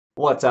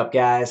What's up,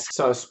 guys?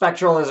 So,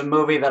 Spectral is a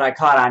movie that I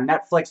caught on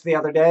Netflix the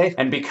other day,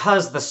 and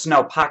because the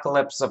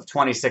snowpocalypse of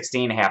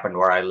 2016 happened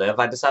where I live,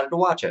 I decided to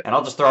watch it. And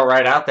I'll just throw it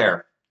right out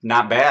there.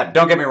 Not bad.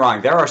 Don't get me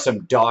wrong, there are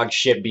some dog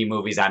shit B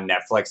movies on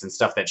Netflix and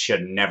stuff that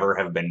should never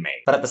have been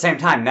made. But at the same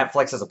time,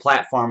 Netflix is a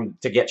platform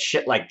to get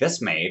shit like this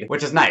made,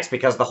 which is nice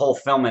because the whole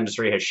film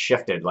industry has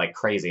shifted like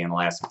crazy in the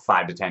last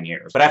 5 to 10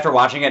 years. But after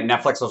watching it,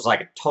 Netflix was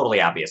like a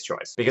totally obvious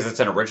choice because it's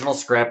an original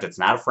script, it's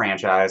not a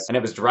franchise, and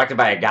it was directed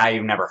by a guy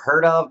you've never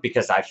heard of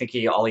because I think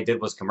all he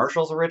did was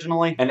commercials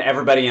originally. And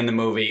everybody in the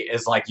movie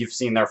is like, you've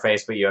seen their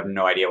face, but you have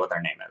no idea what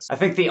their name is. I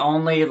think the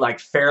only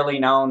like fairly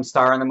known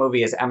star in the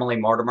movie is Emily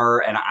Mortimer,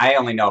 and I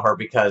only know her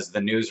because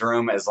The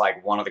Newsroom is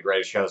like one of the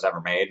greatest shows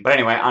ever made. But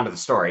anyway, onto the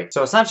story.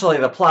 So essentially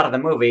the plot of the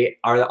movie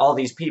are all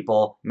these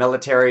people,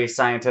 military,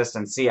 scientists,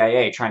 and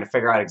CIA, trying to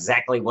figure out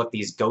exactly what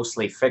these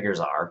ghostly figures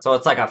are. So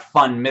it's like a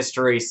fun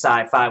mystery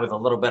sci-fi with a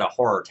little bit of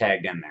horror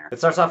tagged in there. It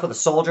starts off with a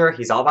soldier,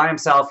 he's all by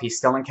himself, he's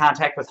still in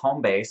contact with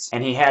home base,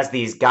 and he has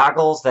these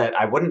goggles that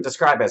I wouldn't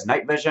describe as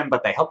night vision,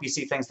 but they help you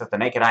see things that the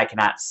naked eye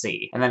cannot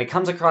see. And then he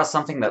comes across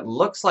something that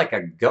looks like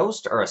a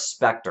ghost or a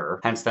specter,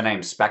 hence the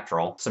name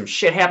Spectral. Some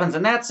shit happens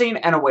in that scene,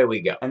 and away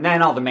we go. And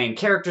then all the main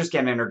characters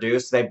get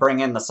introduced. They bring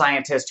in the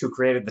scientist who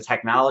created the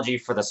technology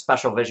for the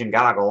special vision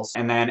goggles,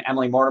 and then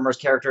Emily Mortimer's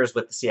character is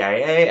with the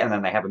CIA, and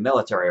then they have a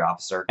military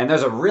officer. And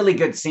there's a really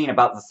good scene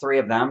about the three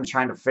of them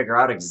trying to figure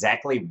out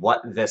exactly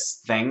what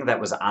this thing that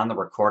was on the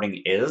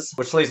recording is.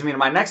 Which leads me to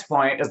my next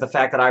point, is the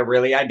fact that I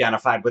really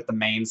identified with the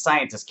main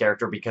scientist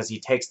character because he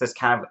takes this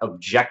kind of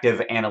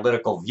objective,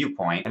 analytical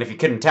viewpoint. And if you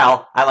couldn't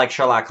tell, I like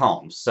Sherlock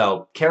Holmes.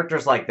 So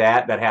characters like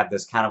that have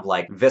this kind of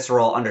like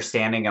visceral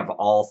understanding of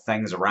all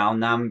things around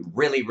them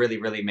really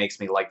makes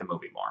me like the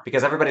movie more.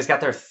 Because everybody's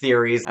got their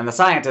theories, and the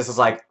scientist is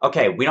like,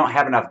 okay, we don't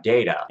have enough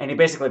data. And he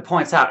basically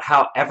points out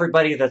how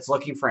everybody that's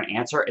looking for an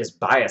answer is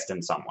biased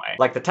in some way.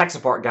 Like the tech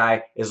support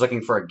guy is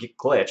looking for a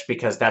glitch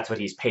because that's what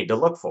he's paid to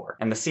look for.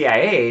 And the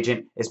CIA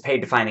agent is paid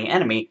to find the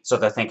enemy, so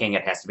they're thinking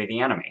it has to be the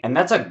enemy. And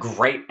that's a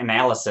great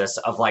analysis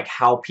of like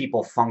how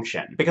people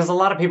function. Because a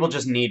lot of people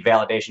just need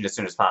validation as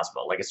soon as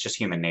possible. Like it's just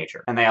human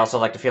nature. And they also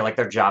like to feel like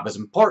their job is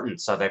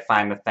important, so they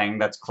find the thing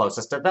that's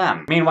closest to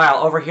them. Meanwhile,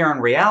 over here in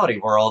reality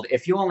world,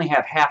 if you only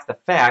have half the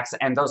facts,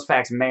 and those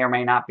facts may or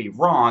may not be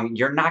wrong,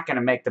 you're not going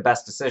to make the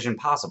best decision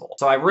possible.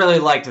 So I really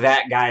liked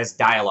that guy's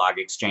dialogue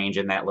exchange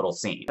in that little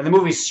scene. And the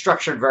movie's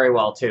structured very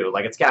well too.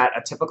 Like it's got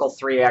a typical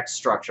 3-act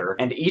structure,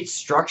 and each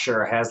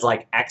structure has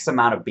like X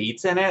amount of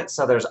beats in it,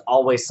 so there's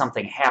always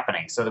something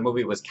happening. So the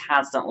movie was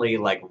constantly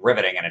like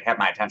riveting, and it had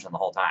my attention the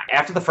whole time.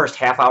 After the first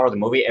half hour of the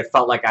movie, it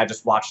felt like I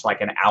just watched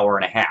like an hour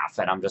and a half,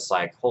 and I'm just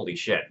like, holy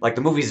shit. Like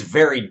the movie's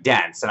very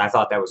dense, and I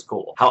thought that was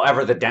cool.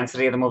 However, the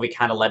density of the movie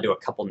kind of led to a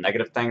couple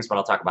negative things, but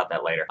I'll talk about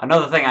that later.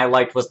 Another thing I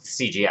liked was the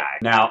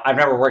CGI. Now, I've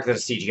never worked at a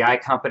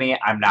CGI company.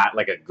 I'm not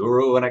like a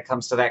guru when it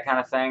comes to that kind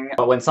of thing,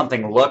 but when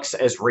something looks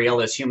as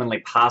real as humanly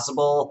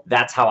possible,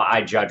 that's how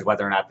I judge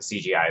whether or not the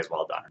CGI is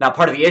well done. Now,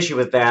 part of the issue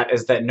with that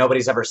is that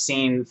nobody's ever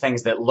seen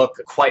things that look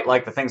quite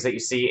like the things that you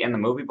see in the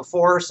movie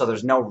before, so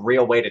there's no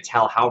real way to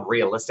tell how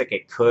realistic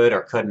it could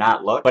or could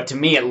not look. But to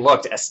me, it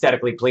looked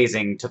aesthetically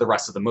pleasing to the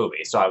rest of the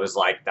movie, so I was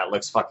like, that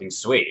looks fucking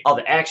sweet. All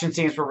the action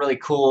scenes were really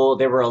cool.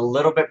 They were a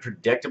little bit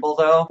predictable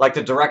though. Like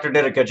the director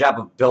did a good job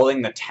of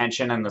building the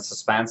tension and the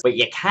suspense, but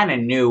you kind of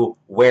knew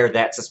where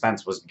that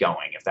suspense was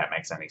going, if that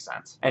makes any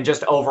sense. And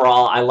just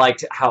overall, I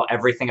liked how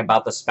everything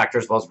about the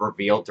specters was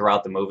revealed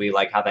throughout the movie,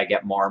 like how they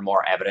get more and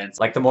more evidence.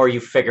 Like the more you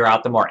figure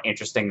out, the more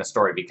interesting the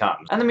story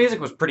becomes. And the music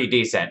was pretty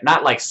decent.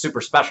 Not like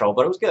super special,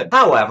 but it was good.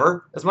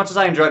 However, as much as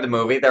I enjoyed the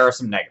movie, there are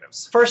some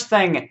negatives. First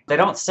thing, they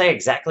don't say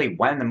exactly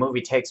when the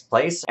movie takes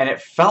place, and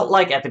it felt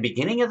like at the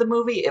beginning of the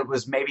movie, it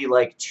was maybe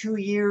like 2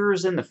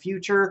 years in the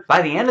future.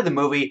 By the end of the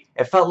movie,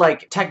 it felt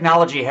like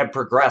technology had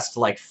progressed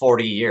like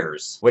 40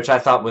 years, which I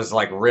thought was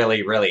like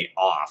really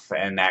off,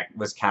 and that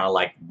was kind of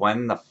like,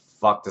 when the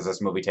fuck does this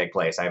movie take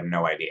place? I have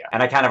no idea.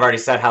 And I kind of already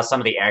said how some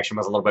of the action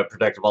was a little bit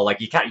predictable. Like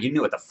you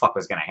knew what the fuck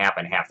was gonna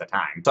happen half the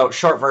time. So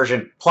short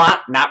version,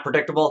 plot, not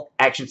predictable.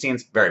 Action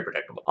scenes, very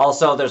predictable.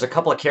 Also, there's a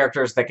couple of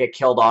characters that get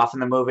killed off in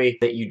the movie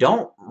that you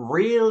don't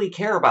really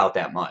care about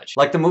that much.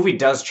 Like the movie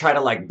does try to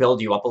like build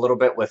you up a little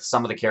bit with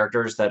some of the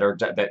characters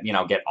that you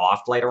know, get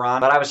offed later on.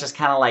 But I was just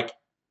kind of like,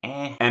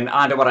 eh. And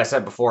on to what I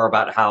said before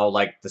about how,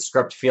 like, the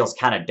script feels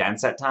kind of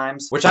dense at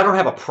times, which I don't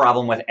have a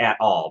problem with at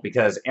all,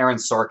 because Aaron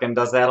Sorkin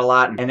does that a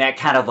lot, and that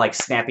kind of, like,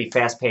 snappy,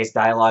 fast-paced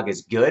dialogue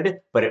is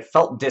good, but it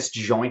felt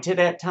disjointed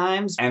at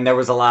times, and there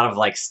was a lot of,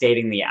 like,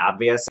 stating the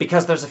obvious,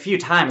 because there's a few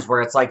times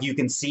where it's like you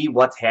can see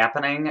what's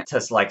happening to,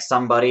 like,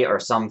 somebody or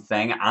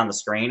something on the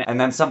screen, and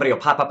then somebody will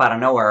pop up out of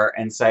nowhere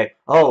and say,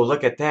 oh,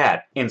 look at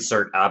that.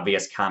 Insert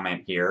obvious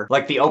comment here.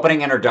 Like, the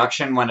opening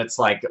introduction when it's,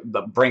 like,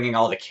 bringing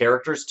all the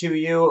characters to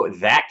you,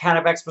 that that kind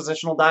of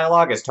expositional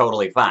dialogue is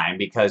totally fine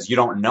because you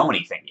don't know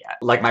anything yet.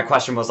 Like, my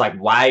question was like,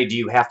 why do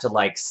you have to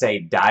like say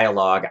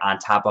dialogue on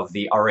top of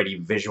the already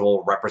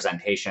visual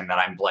representation that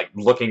I'm like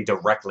looking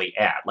directly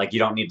at? Like, you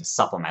don't need to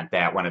supplement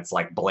that when it's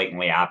like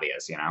blatantly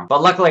obvious, you know?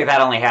 But luckily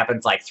that only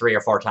happens like 3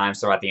 or 4 times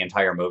throughout the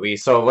entire movie,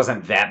 so it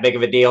wasn't that big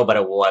of a deal, but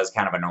it was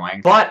kind of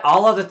annoying. But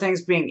all other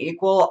things being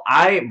equal,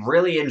 I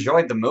really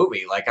enjoyed the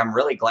movie. Like, I'm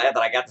really glad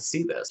that I got to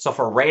see this. So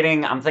for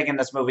rating, I'm thinking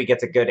this movie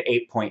gets a good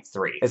 8.3.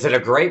 Is it a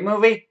great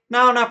movie?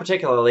 No, not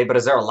particularly, but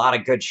is there a lot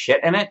of good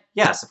shit in it?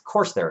 Yes, of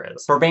course there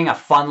is. For being a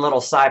fun little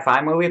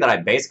sci-fi movie that I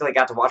basically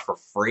got to watch for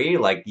free,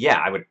 like,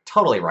 yeah, I would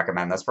totally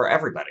recommend this for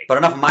everybody. But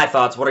enough of my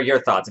thoughts, what are your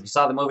thoughts? If you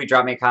saw the movie,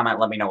 drop me a comment,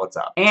 let me know what's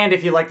up. And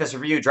if you like this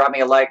review, drop me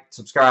a like,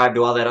 subscribe,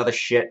 do all that other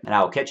shit, and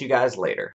I will catch you guys later.